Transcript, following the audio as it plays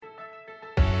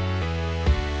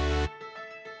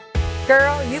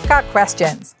Girl, you've got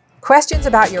questions. Questions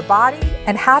about your body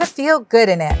and how to feel good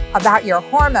in it, about your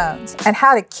hormones and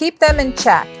how to keep them in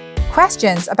check.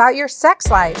 Questions about your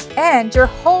sex life and your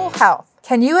whole health.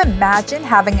 Can you imagine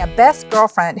having a best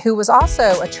girlfriend who was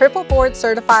also a triple board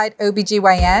certified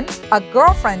OBGYN? A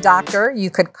girlfriend doctor you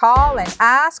could call and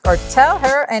ask or tell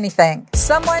her anything.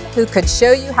 Someone who could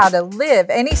show you how to live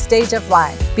any stage of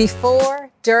life, before,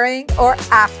 during, or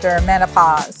after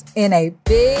menopause, in a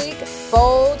big,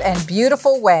 bold, and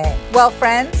beautiful way. Well,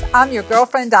 friends, I'm your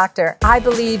girlfriend doctor. I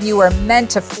believe you are meant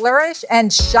to flourish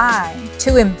and shine,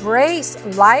 to embrace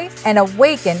life and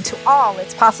awaken to all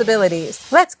its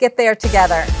possibilities. Let's get there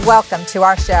together. Welcome to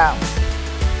our show.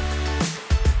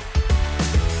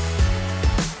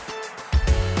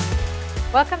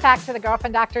 Welcome back to the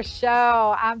Girlfriend Doctor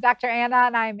Show. I'm Dr. Anna,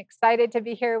 and I'm excited to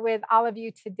be here with all of you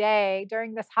today.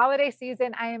 During this holiday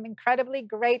season, I am incredibly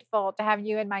grateful to have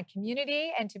you in my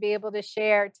community and to be able to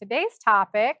share today's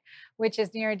topic, which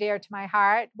is near and dear to my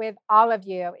heart, with all of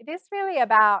you. It is really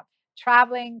about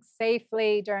traveling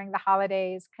safely during the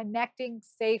holidays, connecting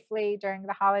safely during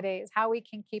the holidays, how we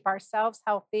can keep ourselves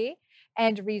healthy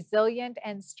and resilient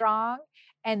and strong,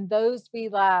 and those we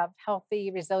love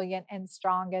healthy, resilient, and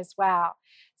strong as well.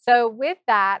 So with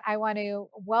that, I want to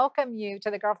welcome you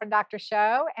to the Girlfriend Doctor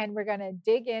Show, and we're going to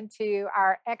dig into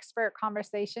our expert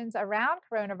conversations around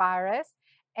coronavirus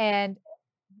and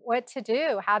what to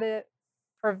do, how to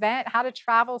prevent, how to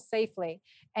travel safely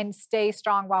and stay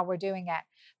strong while we're doing it.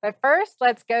 But first,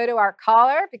 let's go to our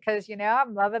caller because, you know,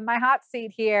 I'm loving my hot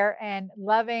seat here and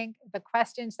loving the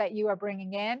questions that you are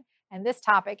bringing in. And this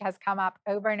topic has come up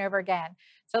over and over again.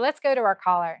 So let's go to our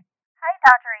caller. Hi,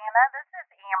 Dr. Anna. This is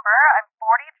Amber. I'm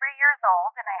 43 years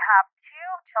old and I have two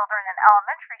children in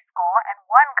elementary school and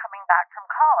one coming back from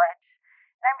college.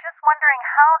 And I'm just wondering,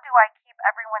 how do I keep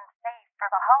everyone safe for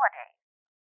the holidays?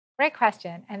 Great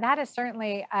question. And that is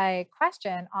certainly a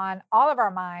question on all of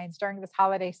our minds during this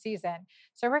holiday season.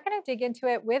 So we're going to dig into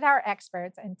it with our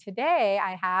experts. And today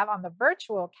I have on the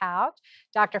virtual couch,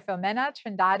 Dr. Filomena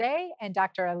Trindade and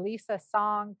Dr. Elisa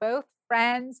Song, both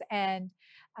friends and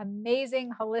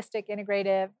amazing holistic,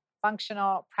 integrative,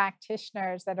 functional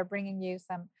practitioners that are bringing you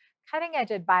some cutting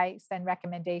edge advice and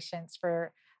recommendations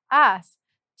for us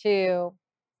to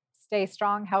stay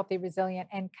strong, healthy, resilient,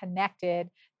 and connected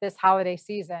this holiday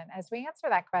season as we answer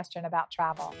that question about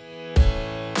travel.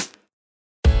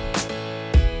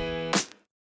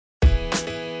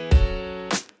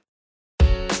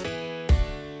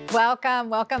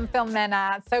 Welcome,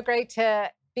 Filomena. It's so great to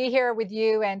be here with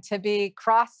you and to be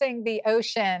crossing the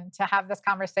ocean to have this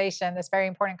conversation, this very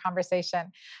important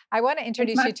conversation. I want to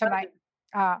introduce you to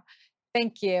my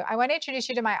thank you. I want to introduce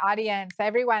you to my audience.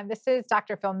 Everyone, this is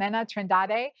Dr. Filomena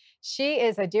Trindade. She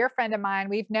is a dear friend of mine.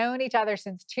 We've known each other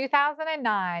since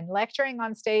 2009, lecturing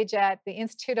on stage at the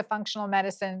Institute of Functional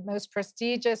Medicine, most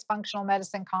prestigious functional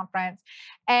medicine conference.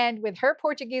 And with her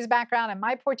Portuguese background and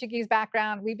my Portuguese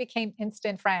background, we became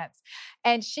instant friends.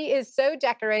 And she is so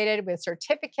decorated with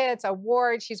certificates,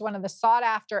 awards. She's one of the sought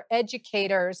after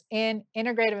educators in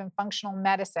integrative and functional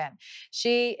medicine.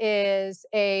 She is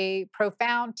a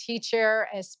profound teacher,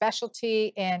 a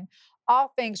specialty in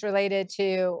all things related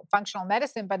to functional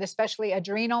medicine, but especially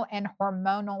adrenal and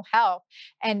hormonal health,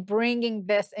 and bringing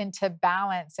this into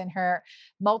balance in her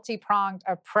multi-pronged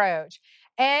approach.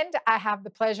 And I have the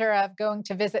pleasure of going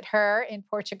to visit her in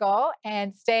Portugal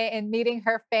and stay and meeting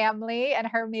her family and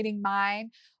her meeting mine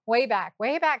way back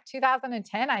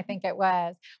 2010, I think it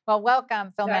was. Well,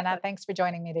 welcome, Filomena. Exactly. Thanks for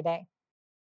joining me today.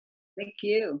 Thank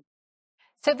you.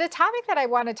 So the topic that I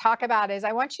want to talk about is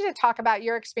I want you to talk about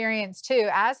your experience too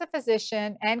as a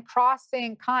physician and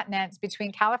crossing continents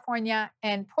between California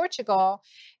and Portugal,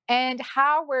 and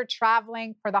how we're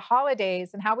traveling for the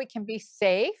holidays and how we can be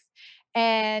safe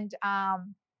and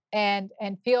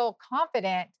feel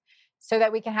confident so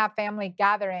that we can have family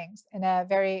gatherings in a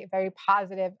very, very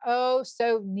positive, oh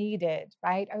so needed,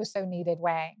 right? Oh so needed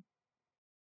way.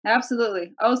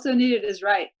 Absolutely. Also needed is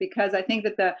right, because I think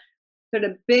that the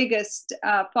biggest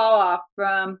fall off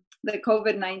from the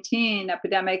COVID-19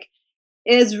 epidemic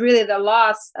is really the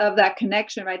loss of that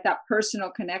connection, right? That personal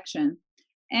connection.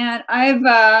 And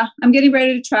I'm getting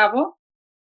ready to travel.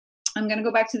 I'm going to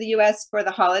go back to the US for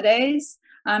the holidays.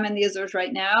 I'm in the Azores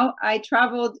right now. I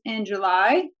traveled in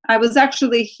July. I was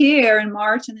actually here in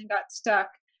March and then got stuck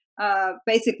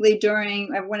basically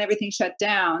during when everything shut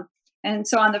down. And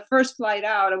so on the first flight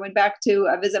out, I went back to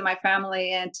visit my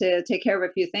family and to take care of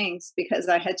a few things because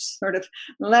I had sort of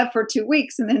left for 2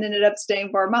 weeks and then ended up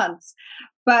staying for months.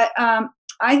 But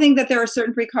I think that there are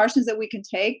certain precautions that we can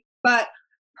take. But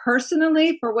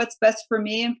personally, for what's best for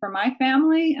me and for my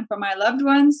family and for my loved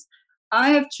ones, I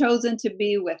have chosen to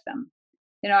be with them.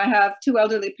 I have two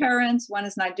elderly parents, one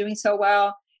is not doing so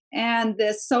well, and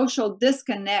this social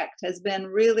disconnect has been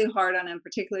really hard on him,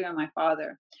 particularly on my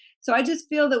father. So I just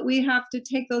feel that we have to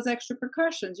take those extra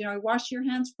precautions. Wash your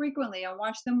hands frequently and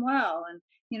wash them well,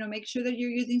 and make sure that you're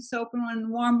using soap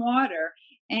and warm water,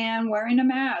 and wearing a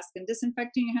mask and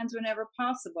disinfecting your hands whenever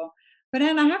possible. But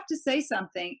Anne, I have to say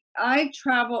something. I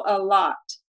travel a lot,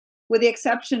 with the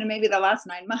exception of maybe the last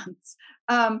 9 months.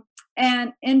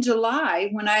 And in July,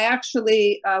 when I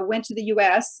actually went to the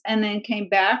US and then came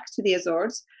back to the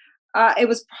Azores, it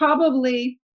was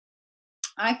probably,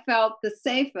 I felt the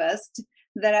safest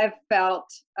that I've felt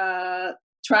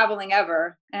traveling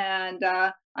ever. And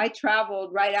I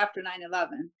traveled right after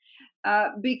 9/11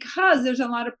 because there's a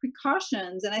lot of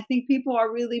precautions. And I think people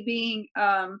are really being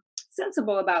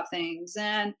sensible about things,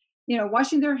 and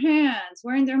washing their hands,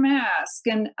 wearing their mask,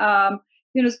 and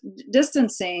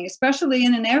distancing, especially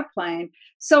in an airplane.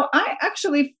 So I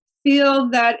actually feel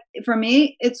that for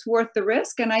me it's worth the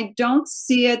risk, and I don't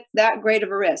see it that great of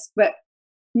a risk, but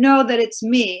know that it's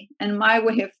me and my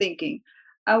way of thinking.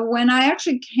 When I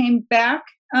actually came back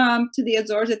to the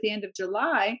Azores at the end of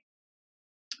July,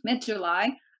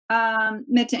 mid-July,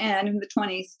 mid to end in the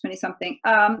 20s, 20 something,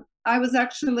 I was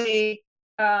actually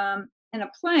in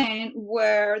a plane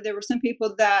where there were some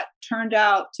people that turned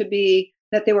out to be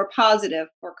that they were positive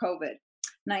for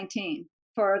COVID-19,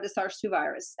 for the SARS-2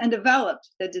 virus, and developed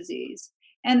the disease.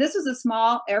 And this was a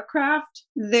small aircraft.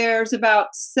 There's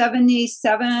about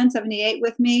 77, 78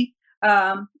 with me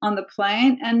on the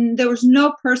plane, and there was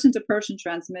no person-to-person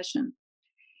transmission,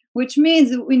 which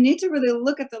means that we need to really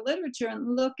look at the literature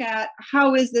and look at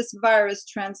how is this virus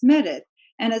transmitted.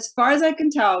 And as far as I can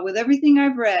tell, with everything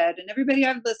I've read and everybody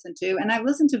I've listened to, and I've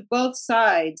listened to both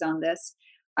sides on this,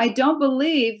 I don't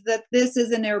believe that this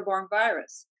is an airborne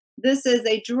virus. This is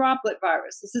a droplet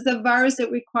virus. This is a virus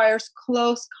that requires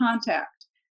close contact,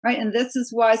 right? And this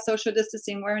is why social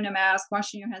distancing, wearing a mask,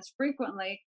 washing your hands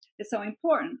frequently is so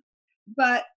important.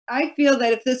 But I feel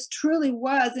that if this truly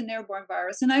was an airborne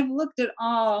virus, and I've looked at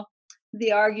all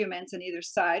the arguments on either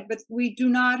side, but we do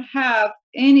not have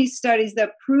any studies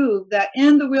that prove that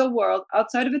in the real world,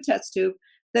 outside of a test tube,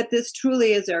 that this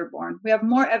truly is airborne. We have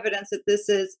more evidence that this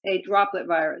is a droplet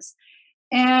virus.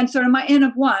 And sort of my N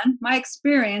of one, my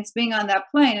experience being on that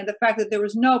plane, and the fact that there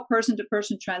was no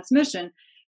person-to-person transmission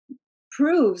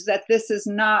proves that this is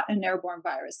not an airborne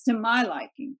virus, to my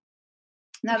liking.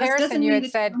 Now, this doesn't mean that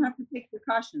you don't have to take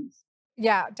precautions.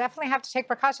 Yeah, definitely have to take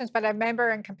precautions. But I remember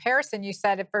in comparison, you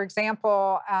said, if, for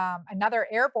example, another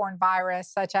airborne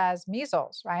virus such as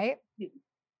measles, right?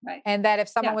 Right. And that if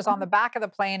someone Yeah. was on the back of the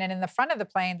plane and in the front of the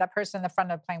plane, that person in the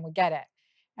front of the plane would get it.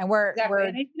 And Exactly.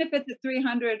 And even if it's a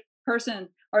 300 person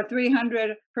or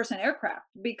 300 person aircraft,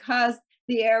 because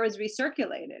the air is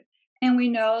recirculated. And we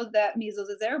know that measles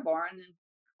is airborne and,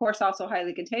 of course, also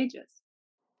highly contagious.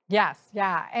 Yes,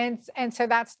 yeah. And so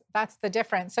that's the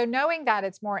difference. So knowing that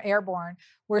it's more airborne,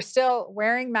 we're still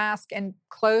wearing masks in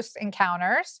close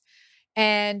encounters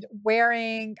and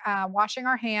washing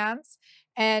our hands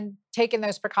and taking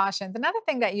those precautions. Another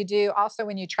thing that you do also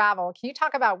when you travel, can you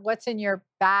talk about what's in your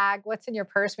bag, what's in your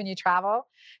purse when you travel?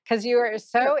 Because you are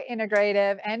so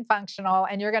integrative and functional,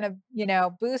 and you're going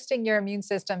to, boosting your immune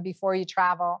system before you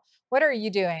travel. What are you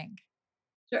doing?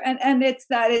 Sure. And it's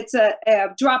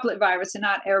a droplet virus and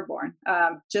not airborne,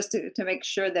 just to make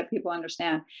sure that people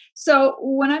understand. So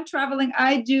when I'm traveling,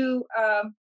 I do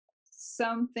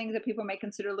some things that people may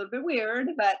consider a little bit weird,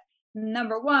 but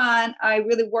number one, I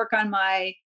really work on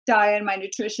my diet, my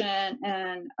nutrition,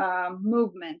 and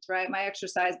movement, right? My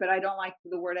exercise, but I don't like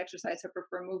the word exercise. I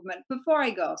prefer movement before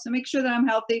I go. So make sure that I'm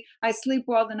healthy. I sleep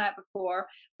well the night before.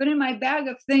 But in my bag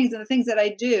of things and the things that I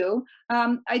do,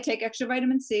 I take extra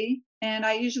vitamin C, and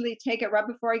I usually take it right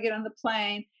before I get on the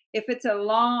plane. If it's a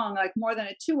long, like more than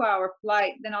a 2-hour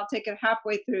flight, then I'll take it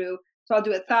halfway through. So I'll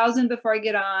do 1,000 before I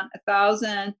get on,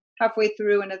 1,000 halfway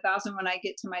through, and 1,000 when I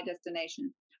get to my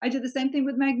destination. I do the same thing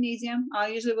with magnesium. I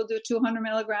usually will do 200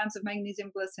 milligrams of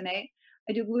magnesium glycinate.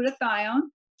 I do glutathione.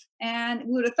 And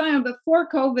glutathione, before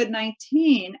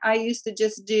COVID-19, I used to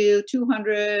just do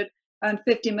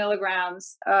 250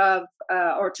 milligrams of,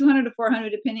 or 200 to 400,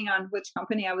 depending on which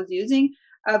company I was using,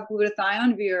 of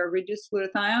glutathione via reduced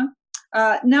glutathione.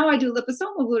 Now I do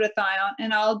liposomal glutathione,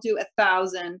 and I'll do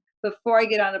 1,000 before I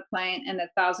get on the plane and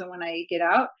 1,000 when I get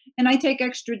out. And I take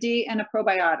extra D and a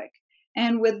probiotic.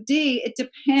 And with D, it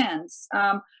depends.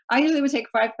 I usually would take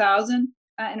 5,000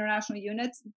 international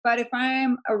units, but if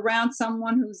I'm around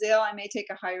someone who's ill, I may take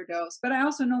a higher dose. But I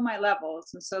also know my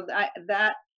levels, and so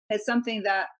that is something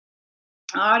that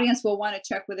our audience will want to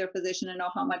check with their physician and know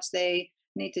how much they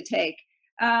need to take.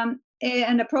 And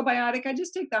a probiotic, I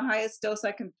just take the highest dose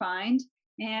I can find,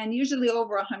 and usually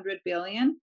over 100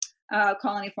 billion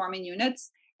colony forming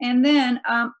units. And then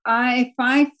if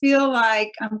I feel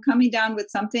like I'm coming down with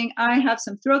something, I have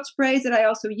some throat sprays that I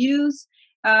also use.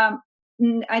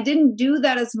 I didn't do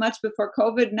that as much before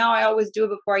COVID. Now I always do it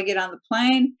before I get on the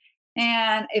plane.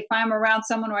 And if I'm around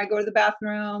someone where I go to the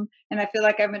bathroom and I feel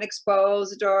like I've been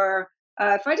exposed, or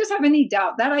if I just have any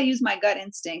doubt, that I use my gut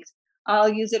instinct.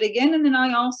 I'll use it again, and then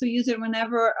I also use it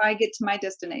whenever I get to my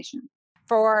destination.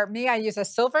 For me, I use a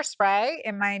silver spray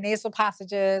in my nasal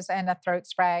passages and a throat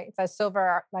spray. It's a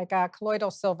silver, like a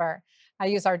colloidal silver. I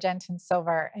use Argentine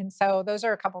silver. And so those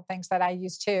are a couple things that I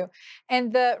use too.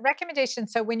 And the recommendation,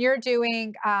 so when you're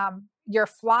doing your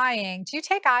flying, do you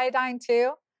take iodine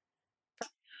too?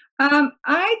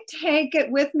 I take it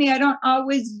with me. I don't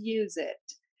always use it.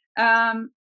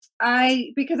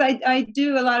 Because I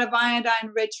do a lot of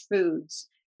iodine rich foods.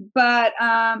 But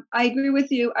I agree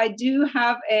with you. I do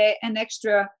have an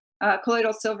extra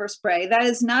colloidal silver spray. That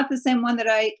is not the same one that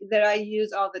I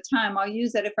use all the time. I'll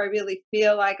use it if I really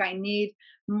feel like I need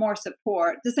more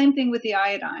support. The same thing with the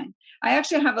iodine. I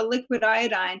actually have a liquid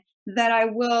iodine that I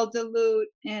will dilute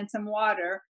in some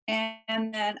water,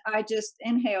 and then I just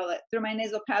inhale it through my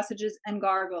nasal passages and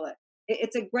gargle it.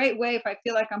 It's a great way if I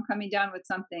feel like I'm coming down with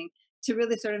something to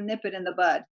really sort of nip it in the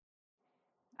bud.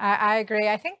 I agree.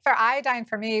 I think for iodine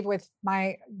for me with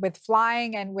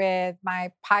flying and with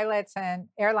my pilots and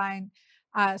airline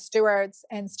stewards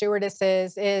and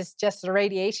stewardesses is just the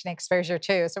radiation exposure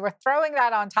too. So we're throwing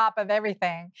that on top of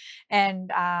everything and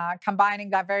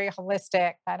combining that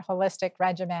holistic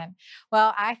regimen.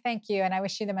 Well, I thank you and I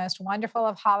wish you the most wonderful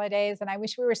of holidays. And I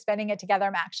wish we were spending it together.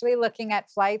 I'm actually looking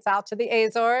at flights out to the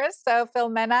Azores. So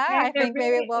Philomena, And I they're think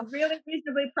maybe we'll really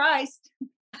reasonably priced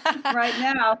right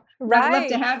now. I would love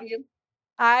to right. have you.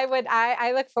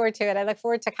 I look forward to it. I look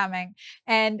forward to coming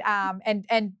and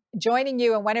joining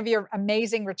you in one of your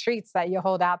amazing retreats that you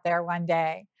hold out there one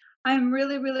day. I'm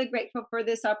really, really grateful for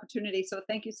this opportunity. So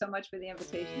thank you so much for the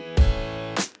invitation.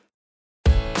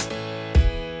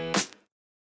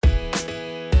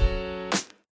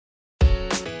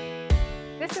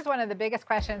 This is one of the biggest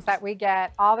questions that we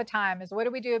get all the time is what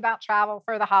do we do about travel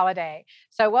for the holiday?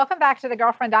 So welcome back to the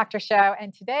Girlfriend Doctor Show.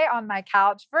 And today on my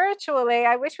couch virtually,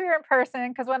 I wish we were in person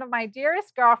because one of my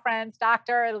dearest girlfriends,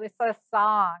 Dr. Elisa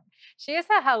Song. She is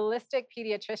a holistic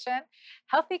pediatrician.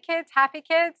 Healthy Kids, Happy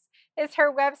Kids is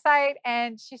her website.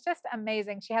 And she's just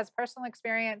amazing. She has personal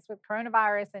experience with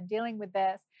coronavirus and dealing with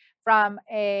this from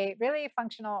a really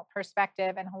functional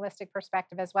perspective and holistic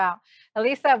perspective as well.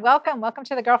 Elisa, welcome. Welcome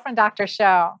to the Girlfriend Doctor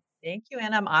Show. Thank you,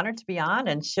 and I'm honored to be on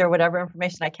and share whatever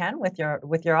information I can with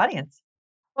your audience.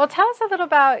 Well, tell us a little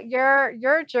about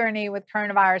your journey with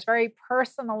coronavirus, very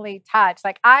personally touched.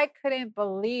 Like I couldn't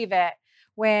believe it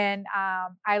when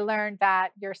I learned that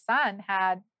your son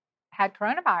had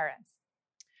coronavirus.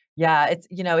 Yeah,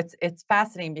 it's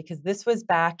fascinating because this was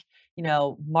back,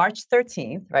 March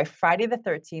 13th, right? Friday the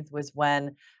 13th was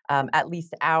when at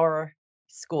least our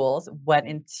schools went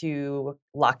into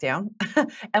lockdown,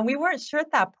 and we weren't sure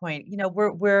at that point.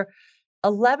 We're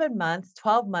 11 months,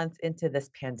 12 months into this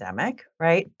pandemic,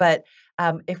 right? But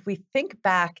if we think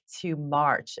back to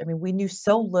March, I mean, we knew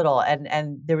so little,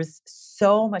 and there was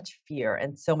so much fear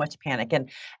and so much panic.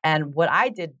 And what I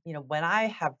did, when I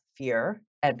have fear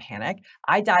and panic,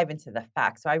 I dive into the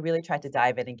facts. So I really tried to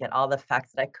dive in and get all the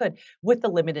facts that I could with the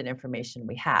limited information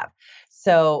we have.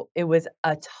 So it was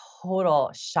a total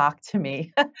shock to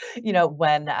me,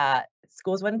 when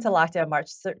schools went into lockdown March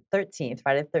 13th,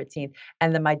 Friday the 13th,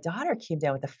 and then my daughter came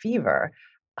down with a fever,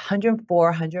 104,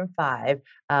 105,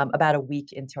 about a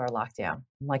week into our lockdown.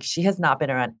 I'm like, she has not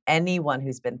been around anyone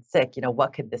who's been sick.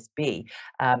 What could this be?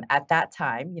 At that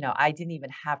time, I didn't even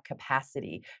have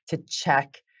capacity to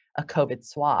check a COVID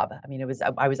swab. I mean,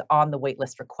 I was on the wait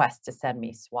list request to send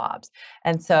me swabs.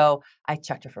 And so I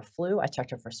checked her for flu. I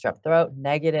checked her for strep throat,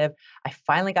 negative. I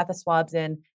finally got the swabs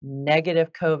in,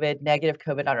 negative COVID, negative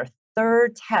COVID. On her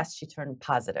third test, she turned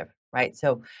positive, right?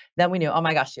 So then we knew, oh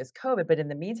my gosh, she has COVID. But in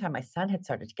the meantime, my son had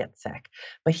started to get sick,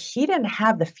 but he didn't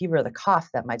have the fever or the cough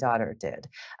that my daughter did.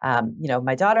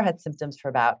 My daughter had symptoms for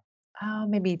about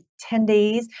maybe 10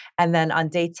 days. And then on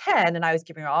day 10, and I was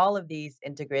giving her all of these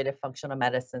integrative functional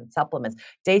medicine supplements.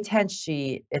 Day 10,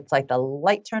 it's like the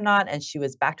light turned on and she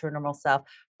was back to her normal self,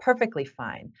 perfectly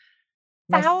fine.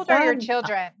 So My how old are your son,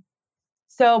 children?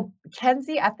 So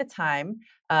Kenzie at the time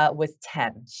was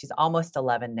 10. She's almost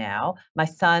 11 now. My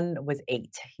son was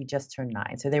 8. He just turned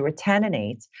 9. So they were 10 and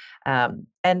 8.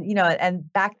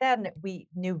 And back then we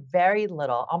knew very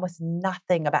little, almost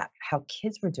nothing about how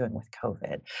kids were doing with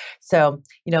COVID. So,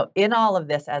 in all of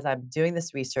this, as I'm doing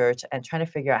this research and trying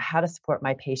to figure out how to support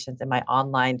my patients and my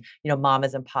online,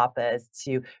 mamas and papas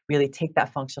to really take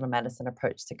that functional medicine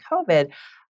approach to COVID,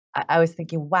 I was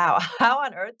thinking, wow, how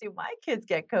on earth do my kids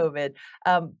get COVID?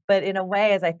 But in a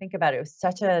way, as I think about it, it was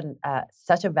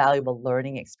such a valuable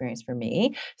learning experience for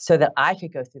me, so that I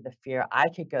could go through the fear, I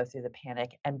could go through the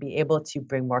panic, and be able to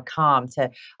bring more calm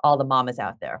to all the mamas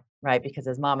out there, right? Because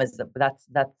as mamas, that's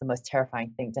the most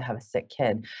terrifying thing, to have a sick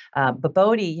kid. But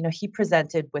Bodhi, he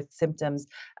presented with symptoms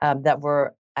that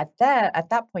were at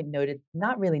that point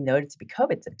not really noted to be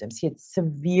COVID symptoms. He had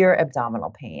severe abdominal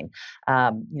pain.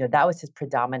 That was his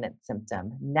predominant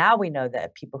symptom. Now we know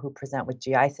that people who present with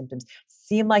GI symptoms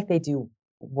seem like they do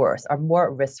worse, are more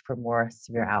at risk for more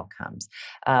severe outcomes.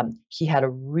 He had a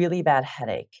really bad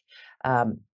headache.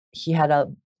 He had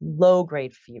a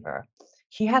low-grade fever.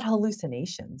 He had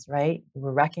hallucinations, right?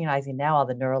 We're recognizing now all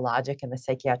the neurologic and the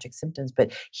psychiatric symptoms,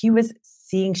 but he was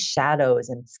seeing shadows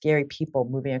and scary people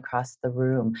moving across the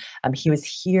room. He was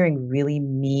hearing really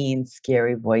mean,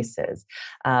 scary voices.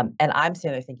 And I'm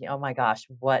sitting there thinking, oh my gosh,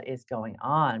 what is going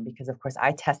on? Because of course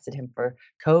I tested him for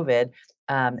COVID,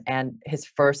 and his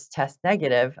first test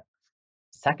negative,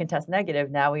 second test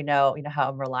negative. Now we know, how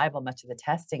unreliable much of the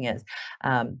testing is.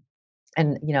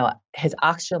 And his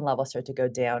oxygen levels start to go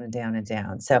down and down and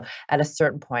down. So at a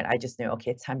certain point, I just knew,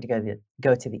 okay, it's time to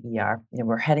go to the ER.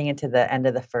 We're heading into the end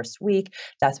of the first week.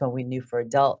 That's when we knew for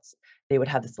adults they would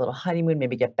have this little honeymoon,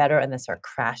 maybe get better, and then start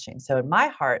crashing. So in my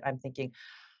heart, I'm thinking,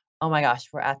 oh my gosh,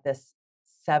 we're at this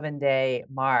 7-day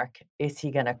mark. Is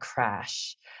he going to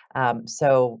crash?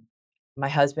 So my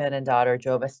husband and daughter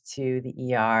drove us to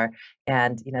the ER,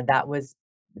 and that was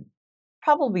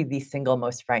probably the single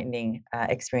most frightening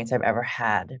experience I've ever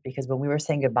had, because when we were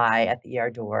saying goodbye at the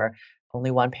ER door, only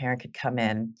one parent could come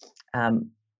in. I'm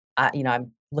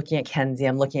looking at Kenzie,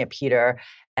 I'm looking at Peter,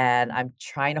 and I'm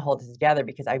trying to hold it together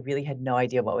because I really had no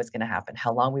idea what was going to happen,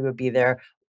 how long we would be there,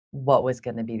 what was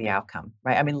going to be the outcome,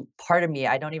 right? I mean, part of me,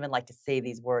 I don't even like to say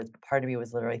these words, but part of me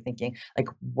was literally thinking, like,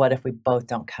 what if we both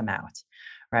don't come out,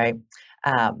 right?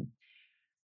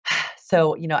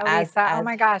 So, Lisa, oh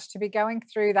my gosh, to be going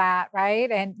through that,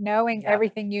 right? And knowing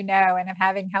everything and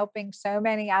having helping so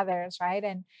many others, right?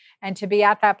 And to be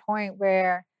at that point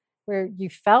where you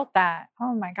felt that,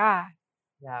 oh my God.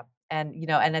 Yeah. And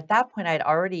at that point I had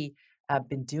already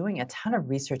been doing a ton of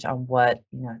research on what,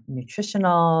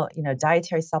 nutritional,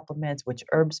 dietary supplements, which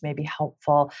herbs may be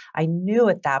helpful. I knew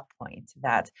at that point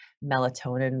that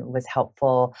melatonin was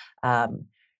helpful,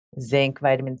 zinc,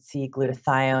 vitamin C,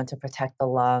 glutathione to protect the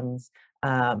lungs,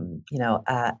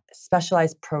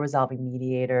 specialized pro-resolving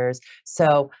mediators.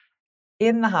 So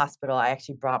in the hospital, I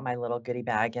actually brought my little goodie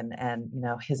bag, and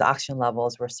his oxygen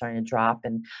levels were starting to drop.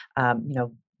 And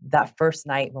that first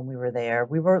night when we were there,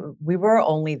 we were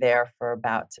only there for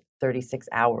about 36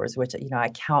 hours, which I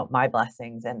count my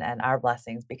blessings and our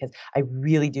blessings, because I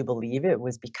really do believe it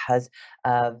was because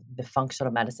of the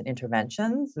functional medicine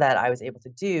interventions that I was able to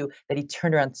do that he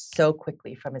turned around so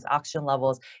quickly from his oxygen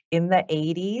levels in the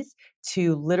 80s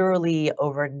to literally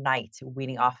overnight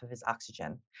weaning off of his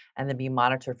oxygen, and then being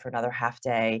monitored for another half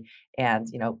day, and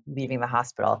leaving the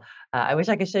hospital. I wish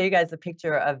I could show you guys the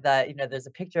picture of the, there's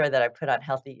a picture that I put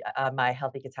on my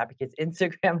Healthy Kids Happy Kids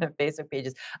Instagram and Facebook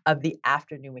pages of the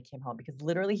afternoon we came home, because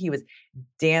literally he was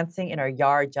dancing in our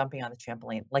yard, jumping on the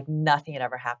trampoline like nothing had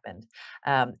ever happened.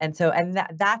 That's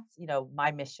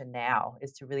my mission now,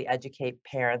 is to really educate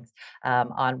parents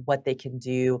on what they can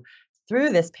do through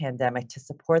this pandemic to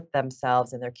support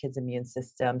themselves and their kids' immune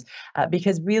systems.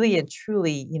 Because really and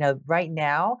truly, right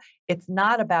now, it's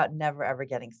not about never ever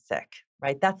getting sick,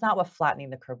 right? That's not what flattening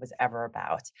the curve was ever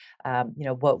about.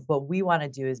 What we want to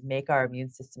do is make our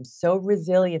immune system so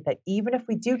resilient that even if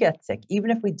we do get sick,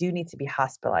 even if we do need to be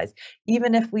hospitalized,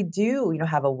 even if we do,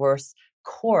 have a worse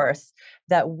course,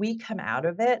 that we come out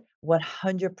of it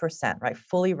 100%, right?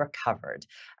 Fully recovered,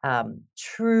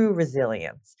 true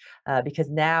resilience. Because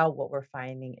now what we're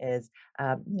finding is,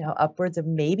 upwards of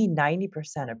maybe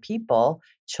 90% of people,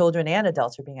 children and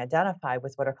adults, are being identified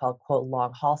with what are called, quote,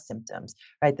 long haul symptoms,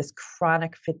 right? This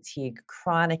chronic fatigue,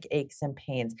 chronic aches and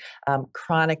pains,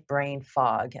 chronic brain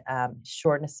fog,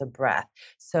 shortness of breath.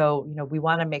 So, we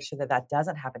want to make sure that that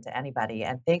doesn't happen to anybody.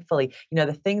 And thankfully,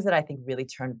 the things that I think really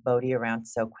turned Bodhi around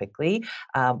so quickly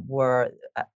were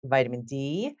vitamin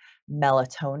D,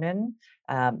 melatonin,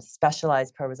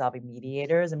 specialized pro-resolving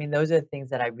mediators. I mean, those are the things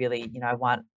that I really, I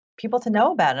want people to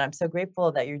know about it. I'm so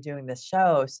grateful that you're doing this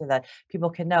show so that people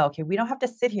can know, okay, we don't have to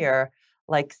sit here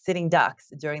like sitting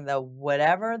ducks during the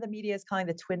whatever the media is calling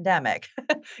the twindemic.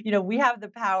 We have the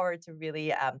power to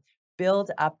really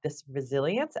build up this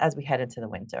resilience as we head into the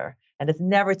winter. And it's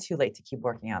never too late to keep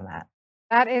working on that.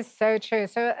 That is so true.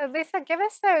 So, Lisa, give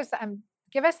us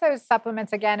those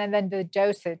supplements again, and then the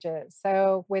dosages.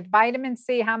 So, with vitamin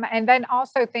C, how much? And then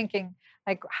also thinking,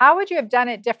 like, how would you have done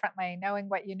it differently, knowing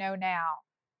what you know now?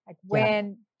 Like Yeah.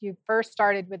 when you first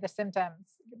started with the symptoms,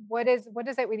 what is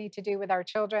it we need to do with our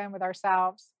children, with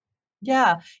ourselves?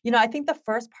 Yeah, I think the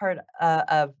first part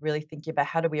of really thinking about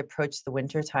how do we approach the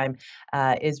winter time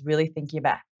is really thinking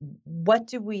about what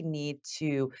do we need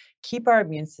to keep our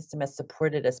immune system as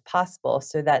supported as possible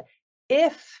so that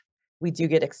if we do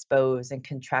get exposed and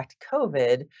contract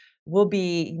COVID, will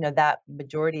be, that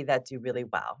majority that do really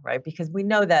well, right? Because we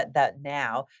know that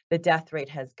now the death rate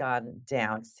has gone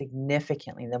down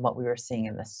significantly than what we were seeing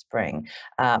in the spring.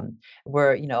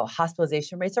 Where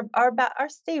hospitalization rates are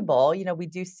stable. We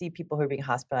do see people who are being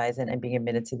hospitalized and being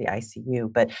admitted to the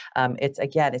ICU, but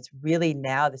it's really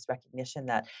now this recognition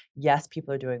that yes,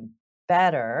 people are doing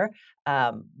better,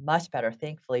 much better,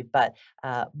 thankfully, but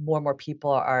more and more people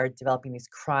are developing these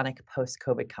chronic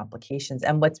post-COVID complications.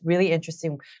 And what's really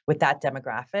interesting with that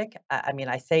demographic, I mean,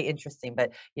 I say interesting,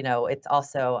 but it's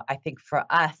also, I think, for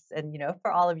us and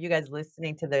for all of you guys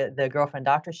listening to the Girlfriend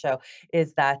Doctor show,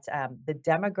 is that the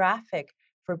demographic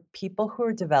for people who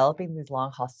are developing these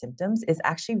long haul symptoms is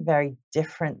actually very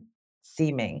different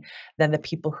seeming than the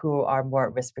people who are more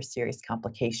at risk for serious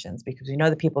complications, because we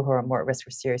know the people who are more at risk for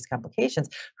serious complications,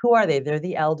 who are they? They're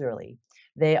the elderly.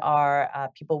 They are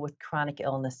people with chronic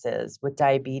illnesses, with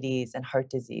diabetes and heart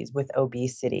disease, with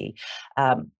obesity.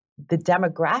 The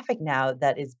demographic now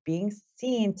that is being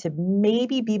seen to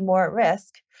maybe be more at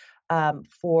risk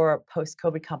for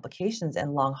post-COVID complications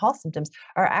and long haul symptoms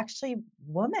are actually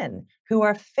women who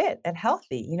are fit and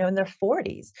healthy, in their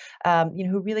 40s,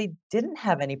 who really didn't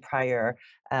have any prior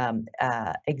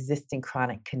existing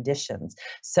chronic conditions.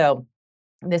 So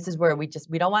this is where we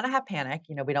don't want to have panic.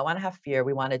 We don't want to have fear.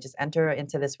 We want to just enter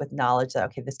into this with knowledge that,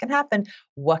 okay, this can happen.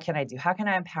 What can I do? How can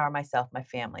I empower myself, my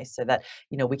family, so that,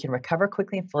 we can recover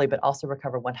quickly and fully, but also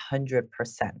recover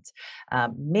 100%,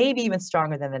 maybe even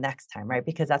stronger than the next time, right?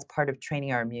 Because that's part of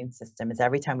training our immune system is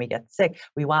every time we get sick,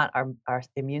 we want our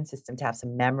immune system to have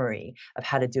some memory of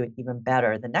how to do it even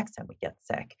better the next time we get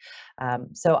sick.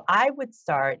 So I would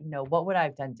start, what would I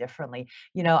have done differently?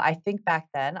 I think back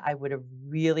then I would have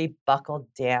really buckled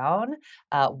down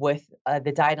with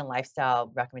the diet and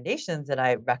lifestyle recommendations that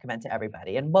I recommend to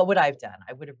everybody. And what would I have done?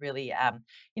 I would have really,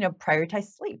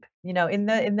 prioritized sleep.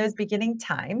 In those beginning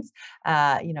times,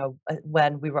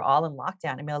 when we were all in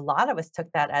lockdown. I mean, a lot of us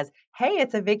took that as, hey,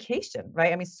 it's a vacation,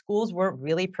 right? I mean, schools weren't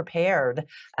really prepared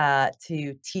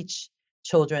to teach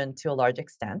children to a large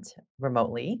extent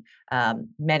remotely.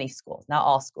 Many schools, not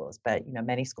all schools, but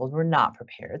many schools were not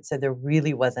prepared. So there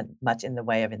really wasn't much in the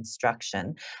way of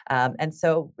instruction. And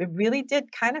so it really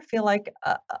did kind of feel like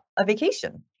a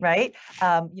vacation, right?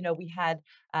 We had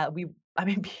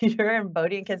Peter and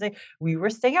Bodhi and kids, we were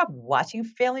staying up watching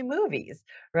family movies,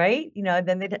 right?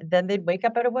 Then they'd wake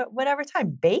up at whatever time,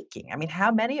 baking. I mean,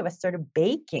 how many of us started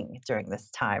baking during this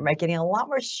time, right? Getting a lot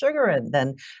more sugar in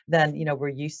than we're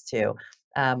used to.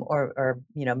 Or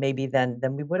maybe than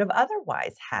we would have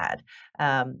otherwise had.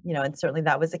 And certainly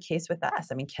that was the case with us.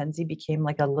 I mean, Kenzie became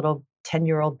like a little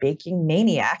 10-year-old baking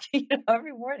maniac,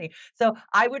 every morning. So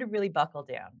I would have really buckled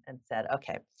down and said,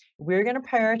 okay, we're going to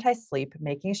prioritize sleep,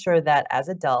 making sure that as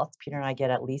adults, Peter and I get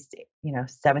at least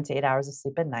 7 to 8 hours of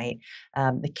sleep at night.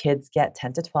 The kids get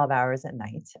 10 to 12 hours at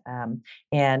night.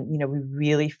 And we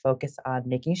really focus on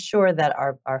making sure that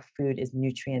our food is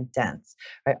nutrient dense,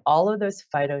 right? All of those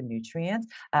phytonutrients.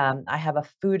 I have a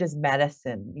food as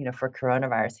medicine, for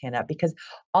coronavirus handout, because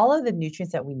all of the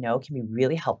nutrients that we know can be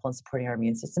really helpful in supporting our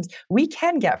immune systems, we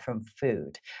can get from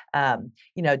food.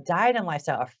 Diet and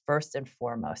lifestyle are first and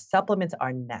foremost. Supplements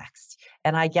are next.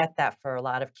 And I get that for a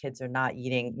lot of kids are not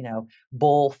eating,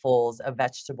 bowlfuls of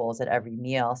vegetables at every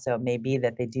meal. So it may be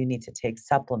that they do need to take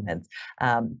supplements.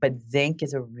 But zinc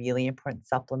is a really important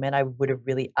supplement. I would have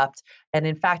really upped. And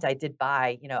in fact, I did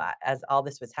buy, as all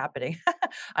this was happening,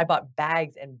 I bought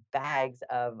bags and bags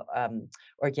of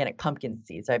organic pumpkin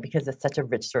seeds, right? Because it's such a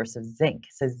rich source of zinc.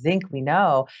 So zinc, we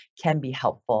know, can be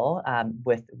helpful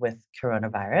with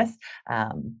coronavirus.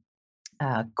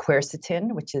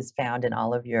 Quercetin, which is found in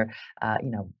all of your,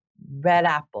 red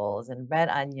apples vegetables and red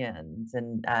onions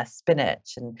and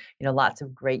spinach and lots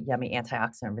of great yummy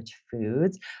antioxidant rich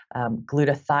foods.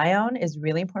 Glutathione is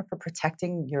really important for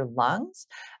protecting your lungs,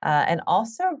 and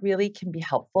also really can be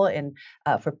helpful in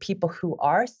for people who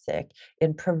are sick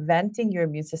in preventing your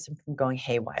immune system from going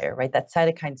haywire, right? That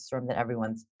cytokine storm that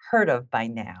everyone's heard of by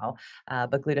now.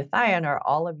 But glutathione are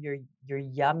all of your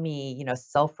yummy,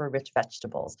 sulfur-rich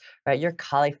vegetables, right? Your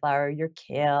cauliflower, your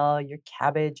kale, your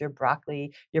cabbage, your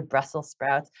broccoli, your Brussels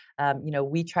sprouts.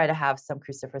 We try to have some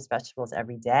cruciferous vegetables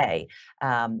every day,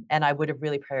 and I would have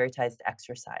really prioritized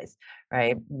exercise,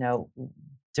 right?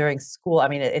 During school, I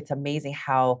mean, it's amazing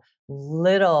how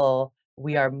little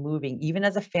we are moving, even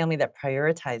as a family that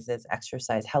prioritizes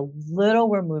exercise, how little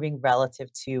we're moving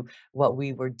relative to what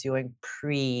we were doing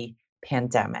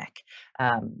pre-pandemic.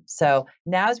 So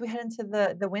now as we head into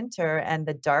the winter and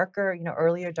the darker,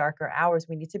 earlier, darker hours,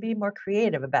 we need to be more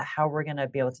creative about how we're going to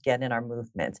be able to get in our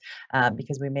movement,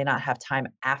 because we may not have time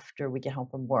after we get home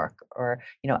from work or,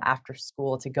 after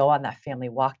school to go on that family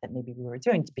walk that maybe we were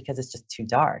doing because it's just too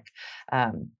dark.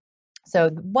 So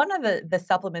one of the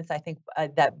supplements I think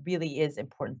that really is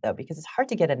important though, because it's hard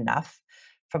to get enough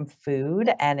from food,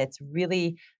 and it's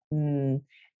really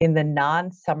in the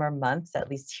non-summer months, at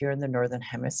least here in the Northern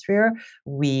Hemisphere,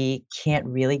 we can't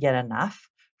really get enough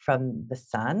from the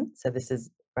sun. So this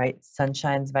is right,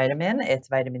 sunshine's vitamin. It's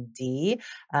vitamin D.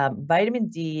 Vitamin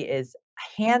D is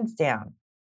hands down,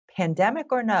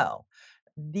 pandemic or no,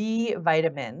 the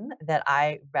vitamin that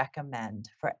I recommend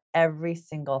for every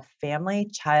single family,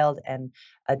 child, and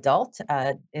adult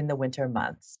in the winter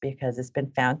months, because it's been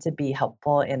found to be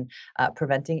helpful in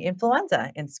preventing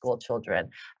influenza in school children.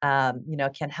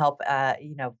 Can help,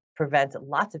 prevent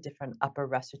lots of different upper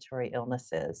respiratory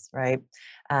illnesses, right?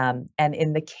 And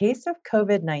in the case of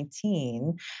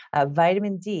COVID-19,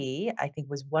 vitamin D, I think,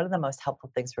 was one of the most helpful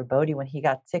things for Bodhi. When he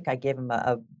got sick, I gave him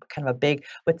a kind of a big,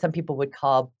 what some people would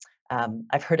call,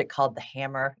 I've heard it called the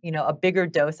hammer, a bigger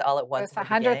dose all at once. It's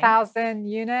 100,000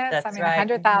 units. That's I mean, right.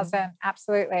 100,000.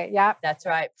 Absolutely. Yep. That's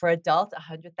right. For adults,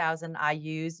 100,000 I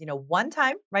use, one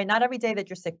time, right? Not every day that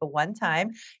you're sick, but one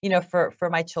time. For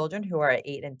my children who are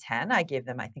 8 and 10, I gave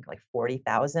them, I think, like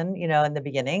 40,000, in the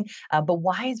beginning. But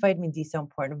why is vitamin D so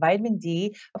important? Vitamin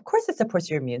D, of course, it supports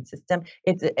your immune system.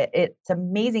 It's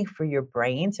amazing for your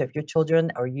brain. So if your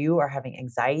children or you are having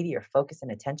anxiety or focus and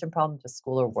attention problems with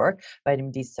school or work,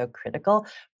 vitamin D is so critical.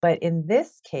 But in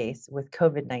this case with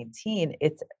COVID-19,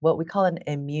 it's what we call an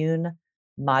immune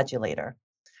modulator,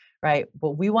 right?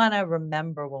 What we want to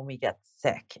remember when we get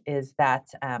sick is that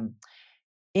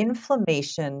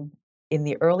inflammation in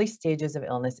the early stages of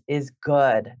illness is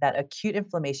good. That acute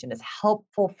inflammation is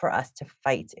helpful for us to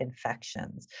fight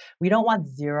infections. We don't want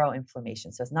zero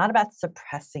inflammation. So it's not about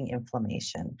suppressing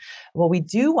inflammation. What we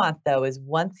do want, though, is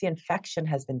once the infection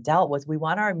has been dealt with, we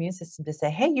want our immune system to say,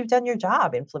 hey, you've done your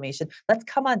job, inflammation. Let's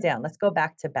come on down. Let's go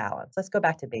back to balance. Let's go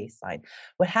back to baseline.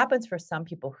 What happens for some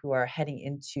people who are heading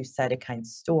into cytokine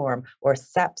storm or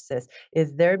sepsis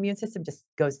is their immune system just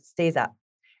stays up.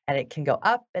 And it can go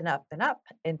up and up and up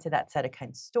into that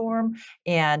cytokine storm.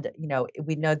 And,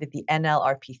 we know that the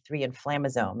NLRP3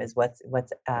 inflammasome is what's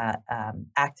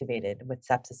activated with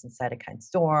sepsis and cytokine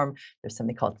storm. There's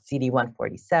something called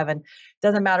CD147.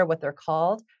 Doesn't matter what they're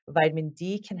called. Vitamin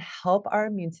D can help our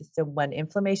immune system when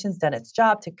inflammation's done its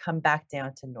job to come back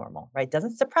down to normal, right?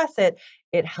 Doesn't suppress it.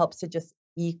 It helps to just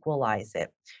equalize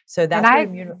it. So that's what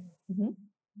immune. Mm-hmm.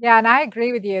 Yeah, and I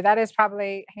agree with you. That is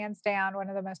probably hands down one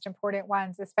of the most important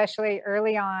ones, especially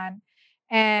early on.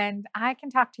 And I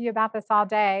can talk to you about this all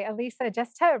day. Elisa,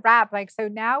 just to wrap, so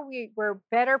now we're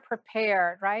better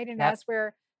prepared, right? And Yep. as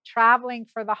we're traveling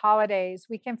for the holidays,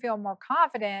 we can feel more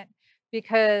confident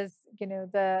because,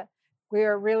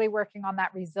 we're really working on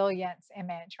that resilience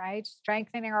image, right?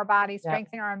 Strengthening our body, Yep.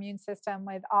 strengthening our immune system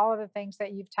with all of the things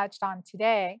that you've touched on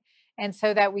today. And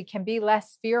so that we can be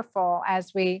less fearful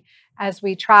as we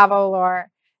travel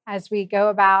or as we go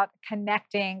about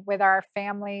connecting with our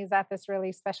families at this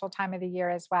really special time of the year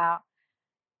as well.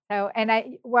 So, and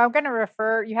I'm going to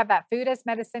refer, you have that food as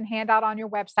medicine handout on your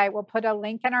website. We'll put a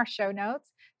link in our show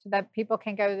notes so that people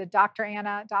can go to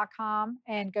dranna.com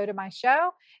and go to my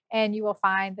show, and you will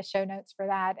find the show notes for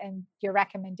that and your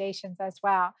recommendations as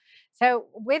well. So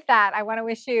with that, I want to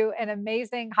wish you an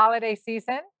amazing holiday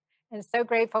season. And so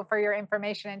grateful for your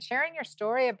information and sharing your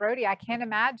story of Brody. I can't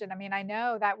imagine. I mean, I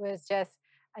know that was just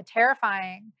a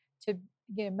terrifying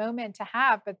moment to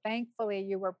have, but thankfully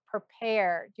you were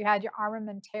prepared. You had your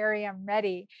armamentarium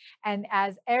ready. And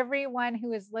as everyone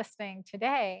who is listening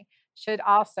today should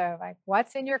also,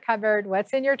 what's in your cupboard?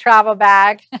 What's in your travel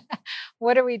bag?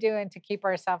 What are we doing to keep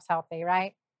ourselves healthy,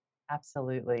 right?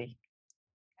 Absolutely.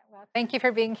 Well, Well, thank you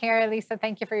for being here, Lisa.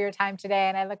 Thank you for your time today.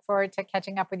 And I look forward to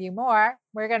catching up with you more.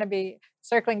 We're going to be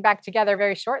circling back together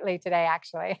very shortly today,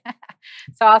 actually.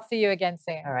 So I'll see you again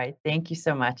soon. All right. Thank you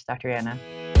so much, Dr. Anna.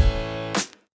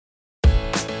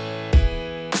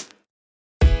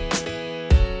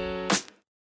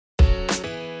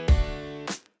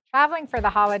 Traveling for the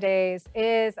holidays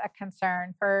is a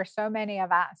concern for so many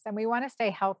of us, and we want to stay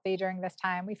healthy during this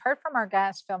time. We've heard from our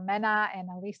guests, Philomena and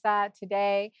Elisa,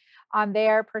 today on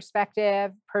their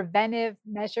perspective, preventive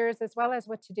measures, as well as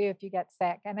what to do if you get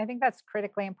sick. And I think that's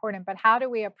critically important. But how do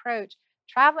we approach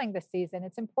traveling this season?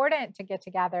 It's important to get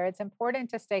together, it's important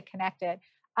to stay connected.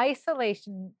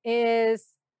 Isolation is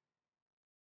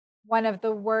one of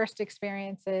the worst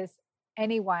experiences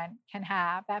anyone can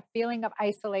have, that feeling of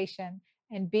isolation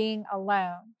and being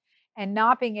alone and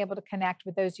not being able to connect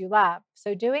with those you love.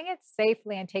 So doing it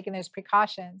safely and taking those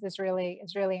precautions is really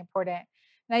important.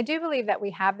 And I do believe that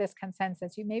we have this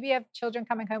consensus. You maybe have children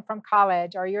coming home from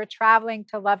college, or you're traveling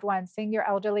to loved ones, seeing your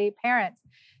elderly parents,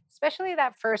 especially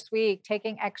that first week,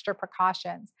 taking extra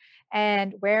precautions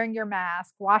and wearing your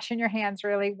mask, washing your hands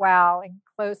really well in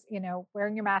close,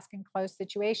 wearing your mask in close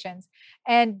situations,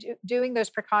 and doing those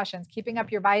precautions, keeping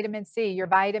up your vitamin C, your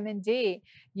vitamin D,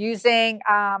 using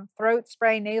throat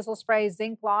spray, nasal spray,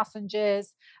 zinc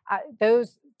lozenges,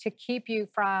 those to keep you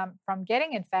from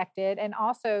getting infected, and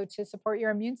also to support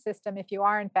your immune system if you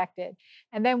are infected.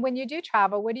 And then when you do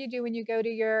travel, what do you do when you go to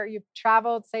you've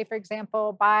traveled, say, for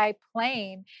example, by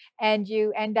plane, and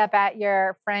you end up at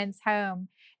your friend's home?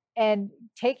 And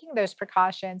taking those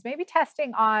precautions, maybe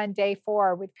testing on day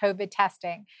 4 with COVID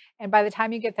testing. And by the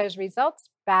time you get those results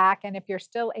back, and if you're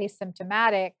still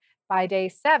asymptomatic by day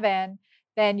 7,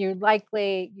 then you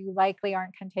likely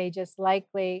aren't contagious,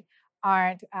 likely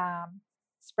aren't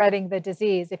spreading the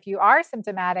disease. If you are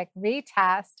symptomatic,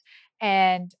 retest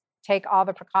and take all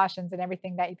the precautions and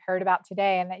everything that you've heard about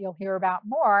today, and that you'll hear about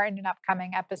more in an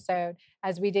upcoming episode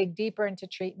as we dig deeper into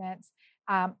treatments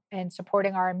and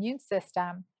supporting our immune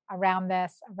system around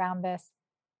this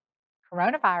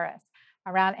coronavirus,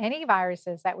 around any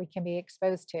viruses that we can be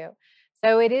exposed to.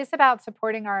 So it is about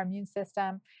supporting our immune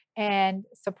system and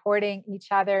supporting each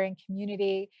other in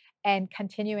community and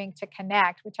continuing to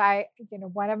connect, which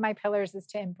one of my pillars is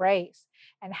to embrace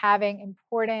and having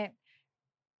important,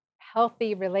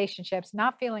 healthy relationships,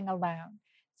 not feeling alone.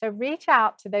 So reach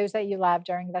out to those that you love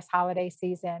during this holiday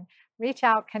season. Reach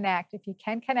out, connect. If you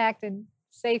can connect and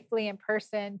safely in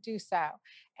person, do so.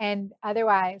 And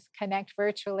otherwise, connect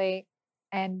virtually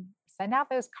and send out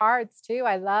those cards too.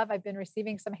 I've been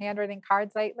receiving some handwritten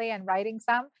cards lately and writing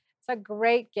some. It's a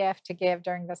great gift to give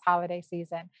during this holiday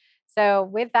season. So,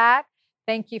 with that,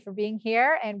 thank you for being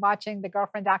here and watching the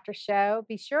Girlfriend Doctor Show.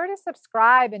 Be sure to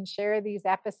subscribe and share these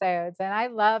episodes. And I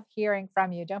love hearing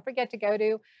from you. Don't forget to go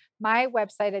to my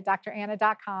website at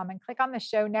dranna.com and click on the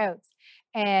show notes,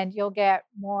 and you'll get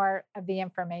more of the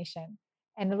information.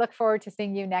 And I look forward to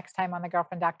seeing you next time on the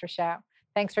Girlfriend Doctor Show.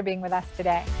 Thanks for being with us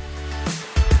today.